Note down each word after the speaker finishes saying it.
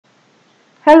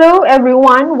Hello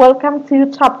everyone, welcome to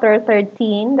chapter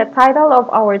 13. The title of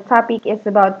our topic is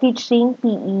about teaching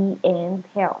PE and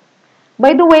health.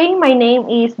 By the way, my name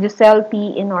is Giselle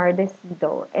P.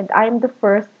 Inardecido and I'm the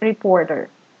first reporter.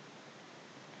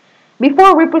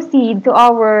 Before we proceed to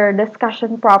our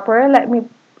discussion proper, let me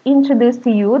introduce to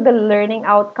you the learning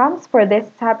outcomes for this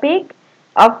topic.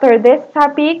 After this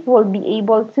topic, we'll be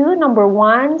able to number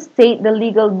one, state the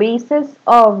legal basis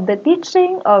of the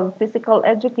teaching of physical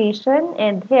education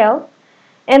and health.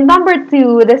 And number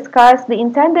two, discuss the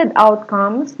intended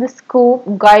outcomes, the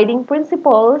scope, guiding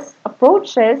principles,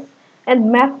 approaches,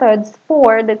 and methods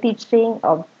for the teaching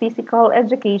of physical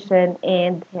education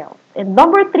and health. And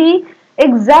number three,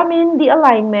 examine the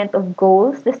alignment of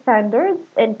goals, the standards,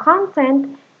 and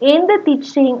content in the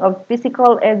teaching of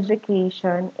physical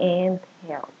education and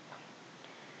health.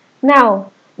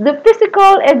 Now, the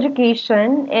physical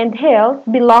education and health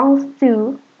belongs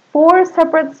to four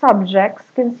separate subjects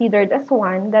considered as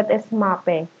one, that is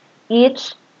MAPE.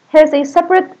 Each has a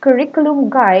separate curriculum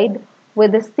guide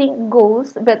with distinct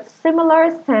goals but similar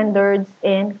standards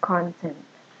and content.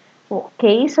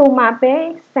 Okay, so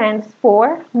MAPE stands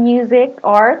for Music,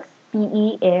 Arts,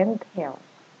 PE, and Health.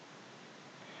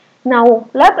 Now,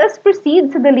 let us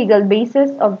proceed to the legal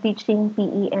basis of teaching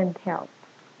PE and health.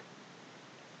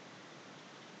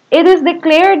 It is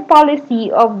declared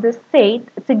policy of the state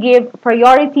to give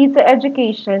priority to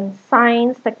education,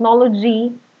 science,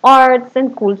 technology, arts,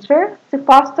 and culture to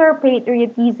foster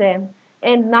patriotism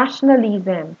and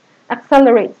nationalism,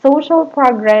 accelerate social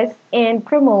progress, and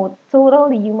promote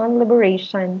total human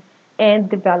liberation and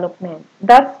development.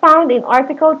 That's found in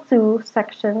Article 2,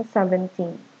 Section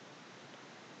 17.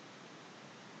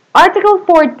 Article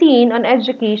 14 on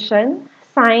education,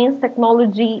 science,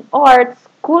 technology, arts,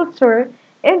 culture,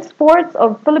 and sports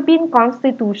of Philippine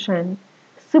Constitution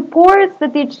supports the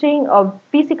teaching of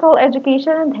physical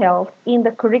education and health in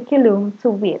the curriculum to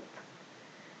wit.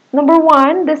 Number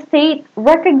one, the state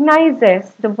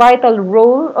recognizes the vital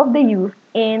role of the youth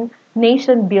in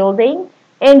nation building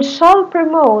and shall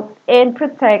promote and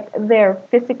protect their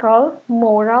physical,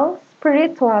 moral,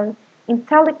 spiritual,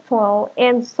 intellectual,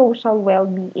 and social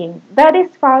well-being. That is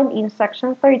found in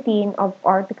Section 13 of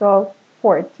Article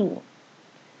 14.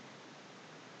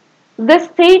 The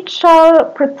state shall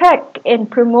protect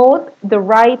and promote the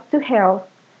right to health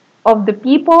of the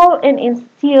people and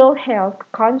instill health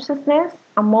consciousness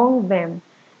among them.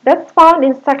 That's found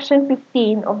in Section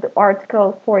 15 of the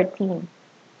Article 14.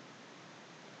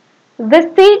 The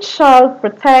state shall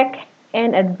protect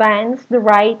and advance the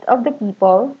right of the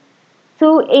people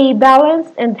to a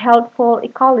balanced and healthful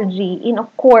ecology in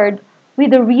accord with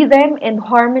the rhythm and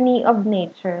harmony of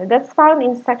nature. That's found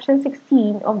in Section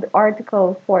 16 of the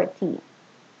Article 14.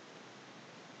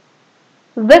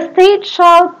 The state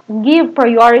shall give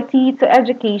priority to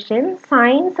education,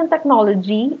 science and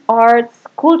technology, arts,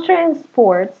 culture and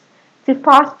sports to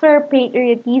foster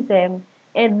patriotism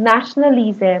and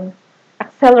nationalism,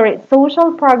 accelerate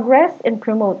social progress, and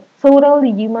promote total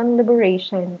human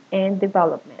liberation and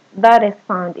development. That is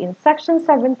found in Section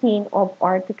 17 of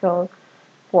Article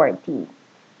 14.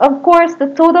 Of course,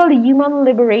 the total human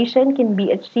liberation can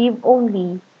be achieved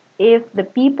only if the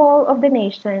people of the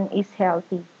nation is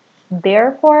healthy.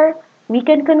 Therefore, we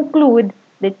can conclude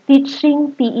that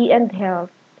teaching PE and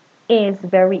health is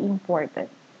very important.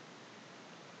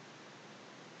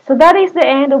 So that is the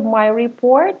end of my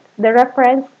report. The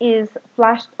reference is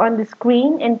flashed on the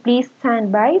screen and please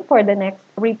stand by for the next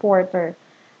reporter.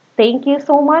 Thank you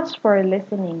so much for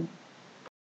listening.